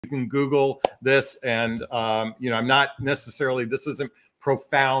You can Google this, and I'm not necessarily, this isn't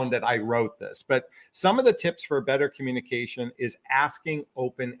profound that I wrote this, but some of the tips for better communication is asking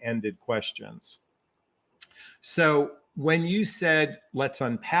open-ended questions. So when you said, let's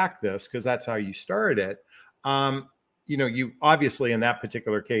unpack this, because that's how you started it, you obviously in that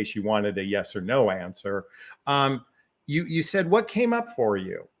particular case, you wanted a yes or no answer. You said, what came up for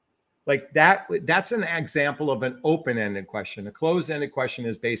you? Like that's an example of an open-ended question. A closed-ended question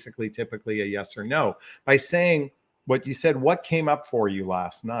is basically typically a yes or no. By saying what you said, what came up for you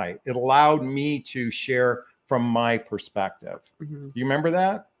last night, it allowed me to share from my perspective. Mm-hmm. Do you remember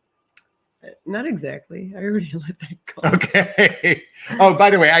that? Not exactly. I already let that go. Okay. Oh, by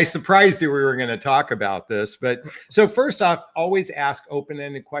the way, I surprised you we were going to talk about this. But so first off, always ask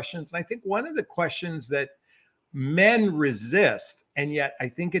open-ended questions. And I think one of the questions that men resist, and yet I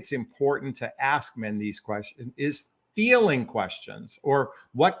think it's important to ask men these questions, is feeling questions, or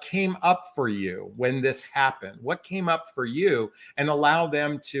what came up for you when this happened? What came up for you? And allow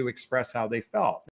them to express how they felt.